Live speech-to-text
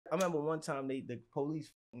I remember one time the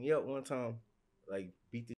police fucked me up one time, like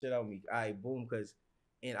beat the shit out of me. All right, boom,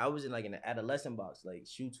 and I was in like an adolescent box, like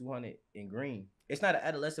shoe 200 in green. It's not an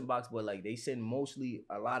adolescent box, but like they send mostly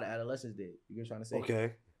a lot of adolescents there. You get what I'm trying to say?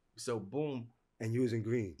 Okay. So boom. And you was in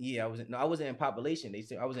green. Yeah, I wasn't in population. They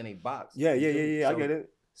said I was in a box. Yeah. So, I get it.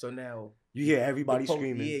 So now you hear everybody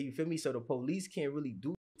screaming. Yeah, you feel me? So the police can't really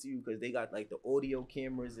do it to you because they got like the audio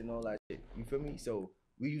cameras and all that shit. You feel me? So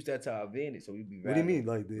we use that to our advantage. So we be What do you mean,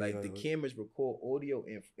 the cameras record audio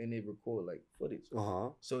and they record like footage.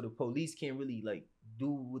 So the police can't really like do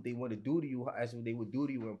what they want to do to you as what they would do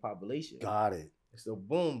to you in population. Got it. So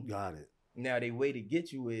boom. Got it. Now the way to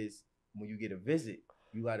get you is when you get a visit.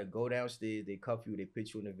 You gotta go downstairs. They cuff you. They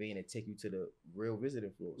put you in the van and take you to the real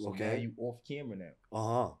visiting floor. So now you off camera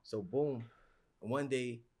now. So boom, one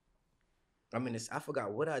day, I'm in this. I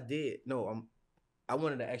forgot what I did. No, I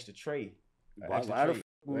wanted an extra tray. Why the f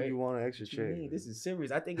would you want an extra tray? This is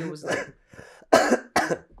serious. I think it was like. Who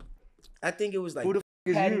the f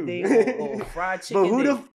is patty you? Day or fried chicken. But who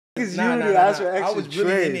the f is you to ask for extra I was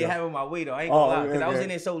really tray, in there having my way though. I ain't gonna lie, because I was in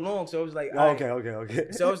there so long. So it was like,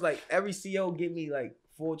 okay. So it was like every CO give me like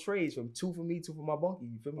 4 trays, from 2 for me, 2 for my bunkie.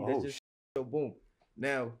 You feel me? That's just so boom.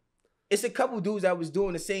 Now, it's a couple dudes that was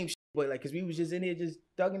doing the same shit, but like, cause we was just in there just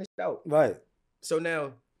thugging this out. Right. So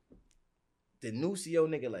now, the new CO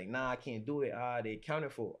nigga like, nah, I can't do it. They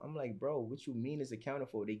accounted for. I'm like, bro, what you mean is accounted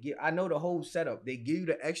for? I know the whole setup. They give you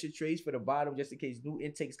the extra trays for the bottom just in case new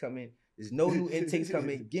intakes come in. There's no new intakes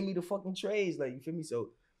come in. Give me the fucking trays. Like, you feel me? So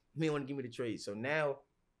he want to give me the trays. So now,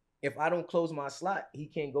 if I don't close my slot, he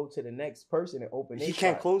can't go to the next person and open it. He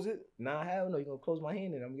can't close it? Nah, hell no. You're going to close my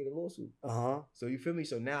hand and I'm going to get a lawsuit. So you feel me?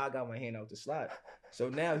 So now I got my hand out the slot. So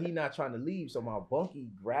now he not trying to leave. So my bunkie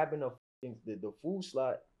grabbing the food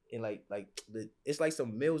slot and it's like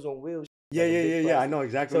some Meals on Wheels. Yeah. I know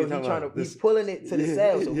exactly what you're talking about. He's pulling it to the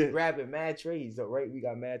cell. So we grabbing mad trays. So right, we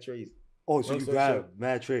got mad trays. Oh, so you grab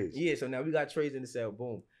mad trays. Yeah, so now we got trays in the cell.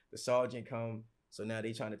 Boom. The sergeant come. So now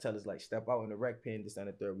they trying to tell us like step out in the rec pen. This and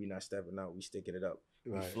the third. We not stepping out. We sticking it up.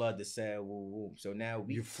 Right. We flood the cell. Woo, woo. So now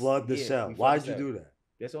you flood the cell. Why'd you do that?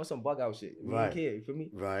 That's on some bug out shit. We don't care. You feel me?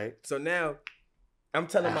 Right. So now I'm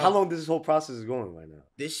telling how long this whole process is going right now?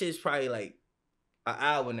 This shit's probably like an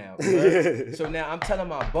hour now. So now I'm telling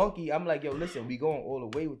my bunkie, I'm like, yo, listen, we going all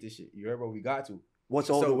the way with this shit. You heard what we got to. What's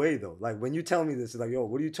all the way though? Like when you tell me this, it's like, yo,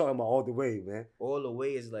 what are you talking about all the way, man? All the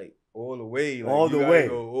way is like all the way. Like, all the way.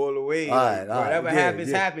 Go all the way. All right, whatever happens,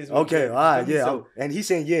 happens. Okay, all right, yeah. So, and he's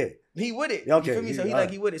saying yeah. He with it. Okay. You feel me? So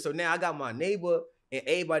he with it. So now I got my neighbor and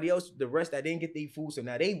everybody else, the rest that didn't get their food. So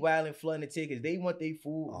now they wilding, flooding the tickets. They want their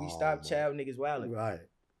food. We stop child niggas wilding. Right.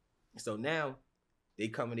 So now they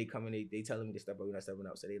coming, they telling me to step up, we're not stepping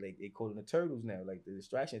out. So they calling the turtles now, like the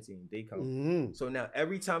distraction team. They come. So now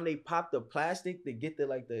every time they pop the plastic to get the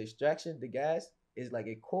extraction, the gas, it's like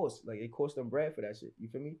it costs them bread for that shit. You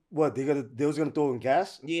feel me? What they was gonna throw in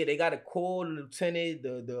gas? Yeah, they gotta call the lieutenant,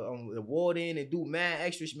 the warden, and do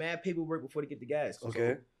mad paperwork before they get the gas.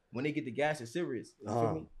 Okay. So when they get the gas, it's serious. You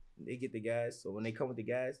feel me? They get the gas. So when they come with the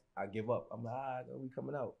gas, I give up. I'm like, we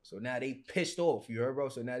coming out. So now they pissed off. You heard, bro?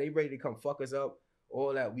 So now they ready to come fuck us up.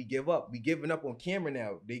 All that. We give up. We giving up on camera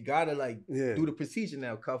now. They gotta do the procedure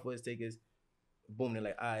now. Cuff us, take us. Boom. They're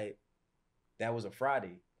like, all right, that was a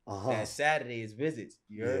Friday. That Saturday is visits.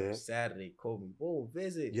 You heard? Yeah. Saturday, call me. Whoa,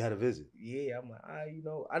 visit. You had a visit. Yeah, I'm like,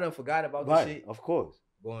 I done forgot about this shit. Of course.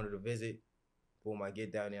 Going to the visit. Boom, I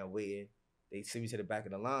get down there, I'm waiting. They send me to the back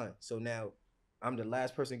of the line. So now I'm the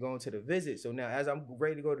last person going to the visit. So now as I'm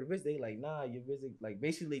ready to go to the visit, they like, nah, your visit, like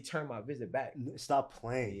basically they turn my visit back. Stop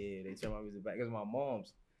playing. Yeah, they turn my visit back. It was my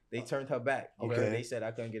mom's. They turned her back. You okay. Heard? They said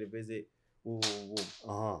I couldn't get a visit. Woo.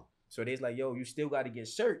 So they's like, yo, you still got to get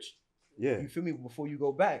searched. Yeah. You feel me? Before you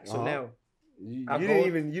go back. So now you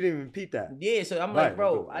didn't even peep that. Yeah, so I'm like,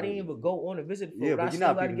 bro, I didn't even go on a visit before, but I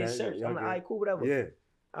still got to get searched. I'm like, all right, cool, whatever. Yeah.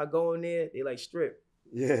 I go in there, they like strip.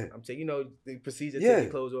 Yeah. I'm saying, the procedure to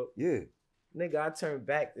take clothes off. Yeah. Nigga, I turned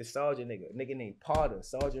back the sergeant nigga named Potter,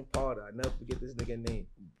 Sergeant Potter. I never forget this nigga name.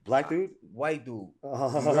 Black dude? White dude.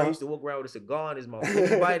 I used to walk around with a cigar in his mouth.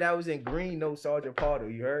 Everybody that was in green knows Sergeant Potter,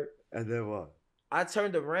 you heard? And then what? I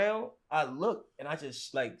turned around, I looked, and I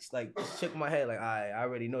just shook my head like, I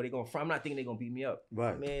already know they're gonna. I'm not thinking they're gonna beat me up.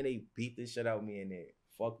 Right. Man, they beat this shit out of me in there.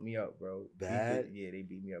 Fucked me up, bro. Bad? Yeah, they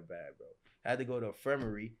beat me up bad, bro. I had to go to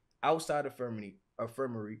infirmary, outside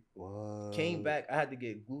infirmary. What? Came back, I had to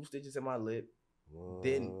get glue stitches in my lip. What?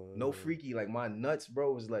 Then no freaky, like my nuts,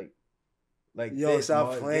 bro, was like yo, this,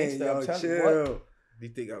 stop playing, yo, chill. You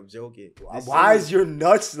think I'm joking? Why is your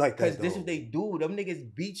nuts like that? Because this is what they do. Them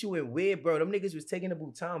niggas beat you and weird, bro. Them niggas was taking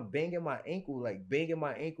the time, banging my ankle, banging,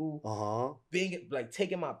 like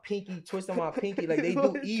taking my pinky, twisting my pinky, like they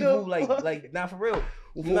do evil, like not for real.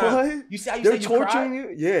 Nah, what? you see how you They're say you torturing cry?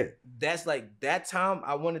 you? Yeah. That's like that time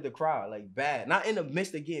I wanted to cry, like bad. Not in the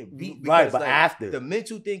midst of getting beat, because, right? But like, after the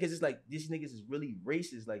mental thing, because it's like these niggas is really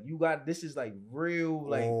racist. Like this is like real,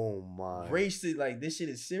 like racist. Like this shit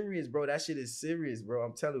is serious, bro. That shit is serious, bro.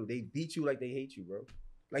 I'm telling you, they beat you like they hate you, bro.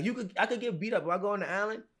 Like I could get beat up if I go on the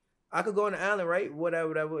island. I could go on the island, right?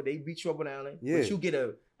 Whatever. They beat you up on the island, but you get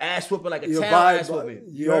a ass whooping like a town ass whooping.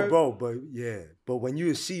 Yo, bro, but when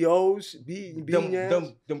you COs beating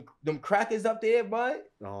them crackers up there, bud.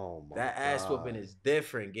 Oh my that ass whooping is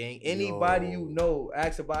different, gang. Anybody you know,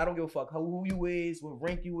 ask about. I don't give a fuck who you is, what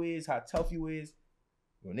rank you is, how tough you is.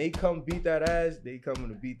 When they come beat that ass, they coming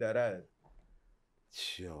to beat that ass.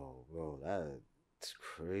 Yo, bro, that's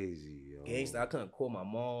crazy, yo. Gangsta, I couldn't call my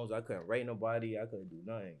moms. I couldn't write nobody. I couldn't do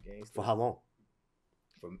nothing, gangsta. For how long?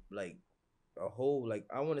 For like a whole, like,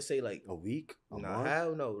 I want to say like a week. Nah,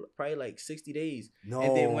 hell no, probably like 60 days. No.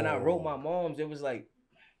 And then when I wrote my moms, it was like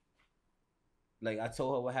I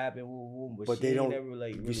told her what happened, but she ain't never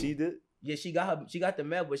like really, received it. Yeah, she got the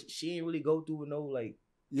mail, but she ain't really go through no like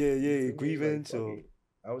grievance. Like,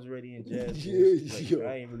 I was already in jail.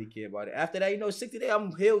 I ain't really care about it. After that, 60 days,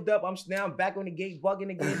 I'm healed up. I'm back on the gate,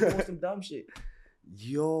 bugging again, doing some dumb shit.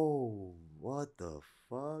 Yo, what the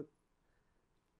fuck?